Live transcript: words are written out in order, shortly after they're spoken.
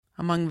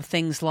Among the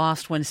things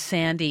lost when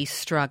Sandy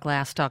struck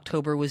last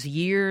October was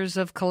years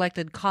of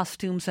collected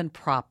costumes and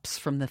props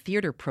from the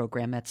theater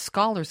program at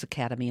Scholars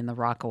Academy in the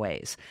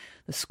Rockaways.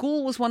 The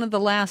school was one of the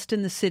last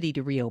in the city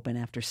to reopen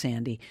after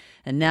Sandy,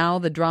 and now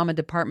the drama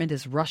department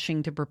is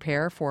rushing to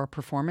prepare for a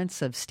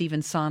performance of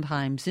Stephen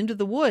Sondheim's Into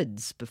the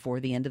Woods before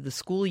the end of the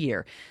school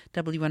year.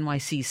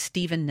 WNYC's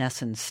Stephen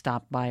Nesson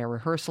stopped by a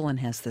rehearsal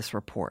and has this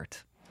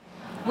report.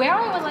 Where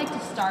I would like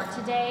to start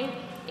today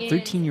is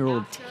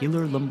 13-year-old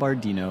Taylor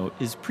Lombardino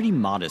is pretty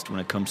modest when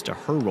it comes to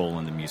her role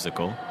in the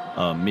musical,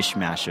 a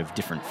mishmash of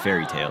different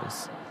fairy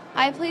tales.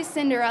 I play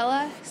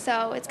Cinderella,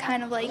 so it's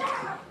kind of like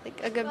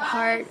a good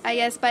part, I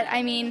guess. But,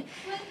 I mean,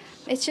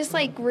 it's just,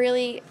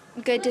 really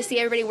good to see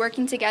everybody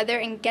working together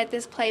and get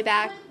this play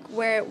back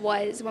where it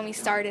was when we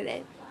started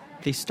it.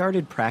 They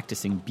started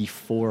practicing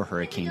before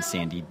Hurricane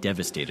Sandy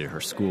devastated her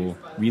school,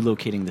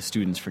 relocating the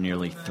students for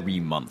nearly 3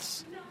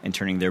 months and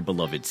turning their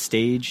beloved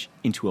stage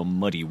into a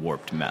muddy,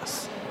 warped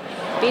mess.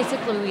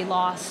 Basically, we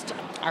lost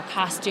our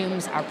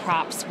costumes, our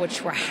props,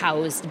 which were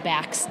housed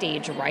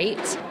backstage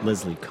right.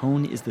 Leslie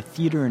Cohn is the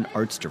theater and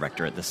arts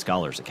director at the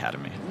Scholars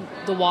Academy.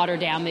 The water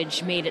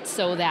damage made it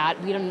so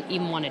that we didn't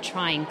even want to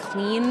try and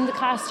clean the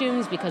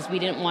costumes because we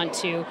didn't want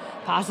to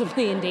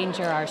possibly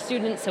endanger our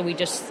students, so we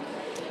just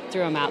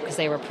threw them out because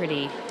they were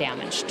pretty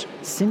damaged.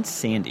 Since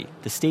Sandy,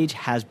 the stage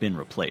has been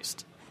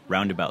replaced.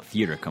 Roundabout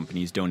Theater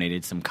companies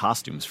donated some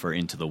costumes for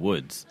Into the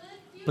Woods.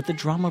 But the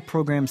drama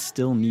program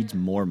still needs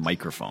more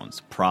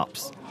microphones,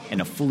 props,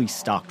 and a fully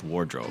stocked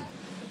wardrobe.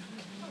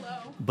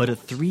 But a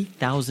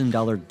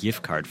 $3,000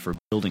 gift card for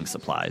building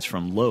supplies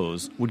from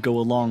Lowe's would go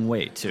a long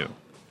way, too.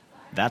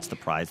 That's the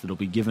prize that'll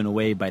be given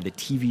away by the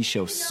TV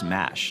show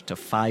Smash to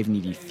 5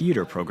 needy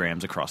theater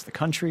programs across the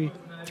country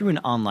through an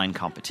online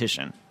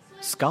competition.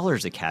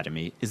 Scholars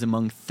Academy is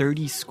among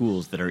 30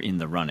 schools that are in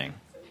the running.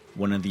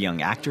 One of the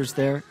young actors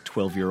there,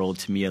 12-year-old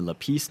Tamia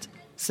Lapiste,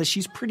 says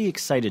she's pretty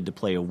excited to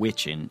play a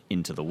witch in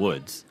Into the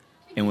Woods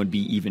and would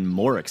be even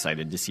more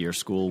excited to see her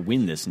school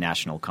win this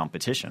national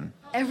competition.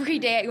 Every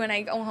day when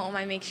I go home,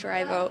 I make sure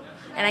I vote.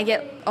 And I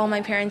get all my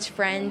parents'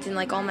 friends and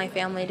all my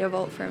family to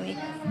vote for me.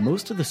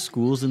 Most of the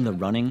schools in the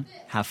running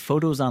have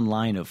photos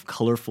online of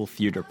colorful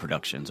theater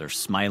productions or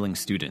smiling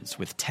students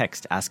with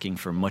text asking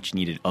for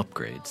much-needed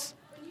upgrades.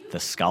 The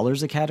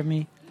Scholars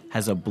Academy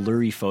has a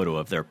blurry photo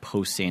of their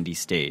post-Sandy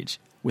stage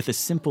with a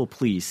simple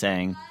plea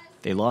saying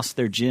they lost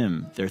their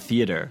gym, their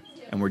theater,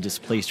 and were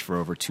displaced for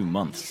over 2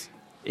 months.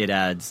 It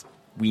adds,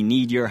 "We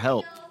need your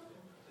help."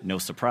 No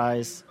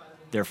surprise,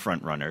 they're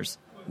frontrunners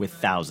with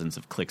thousands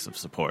of clicks of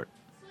support.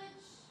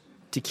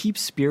 To keep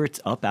spirits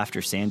up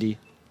after Sandy,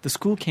 the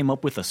school came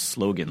up with a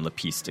slogan,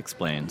 Lapiste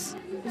explains.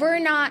 We're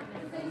not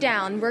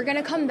down. We're going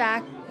to come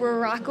back. We're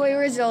Rockaway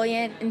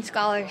resilient and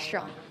Scholar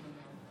strong.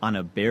 On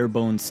a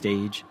bare-bones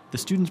stage, the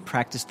students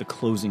practiced the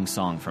closing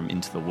song from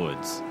Into the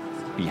Woods.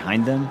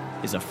 Behind them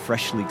is a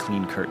freshly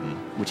cleaned curtain,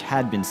 which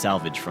had been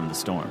salvaged from the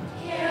storm.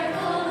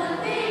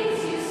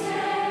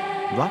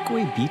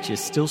 Rockaway Beach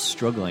is still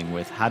struggling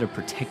with how to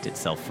protect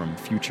itself from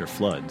future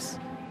floods.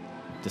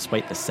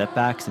 Despite the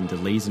setbacks and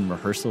delays in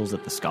rehearsals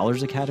at the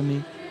Scholars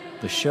Academy,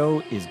 the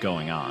show is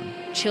going on.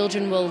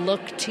 Children will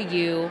look to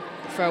you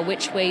for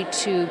which way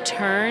to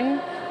turn,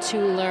 to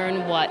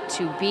learn what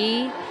to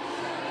be.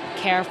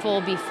 Careful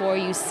before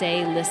you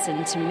say,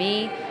 "Listen to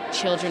me."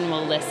 Children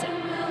will listen.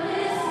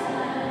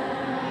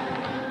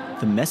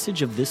 The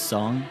message of this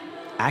song,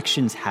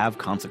 actions have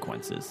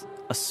consequences,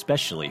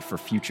 especially for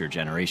future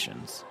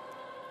generations.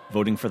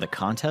 Voting for the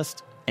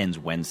contest ends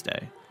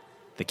Wednesday.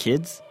 The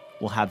kids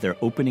will have their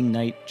opening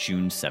night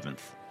June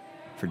 7th.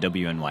 For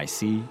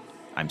WNYC,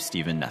 I'm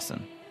Stephen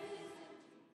Nesson.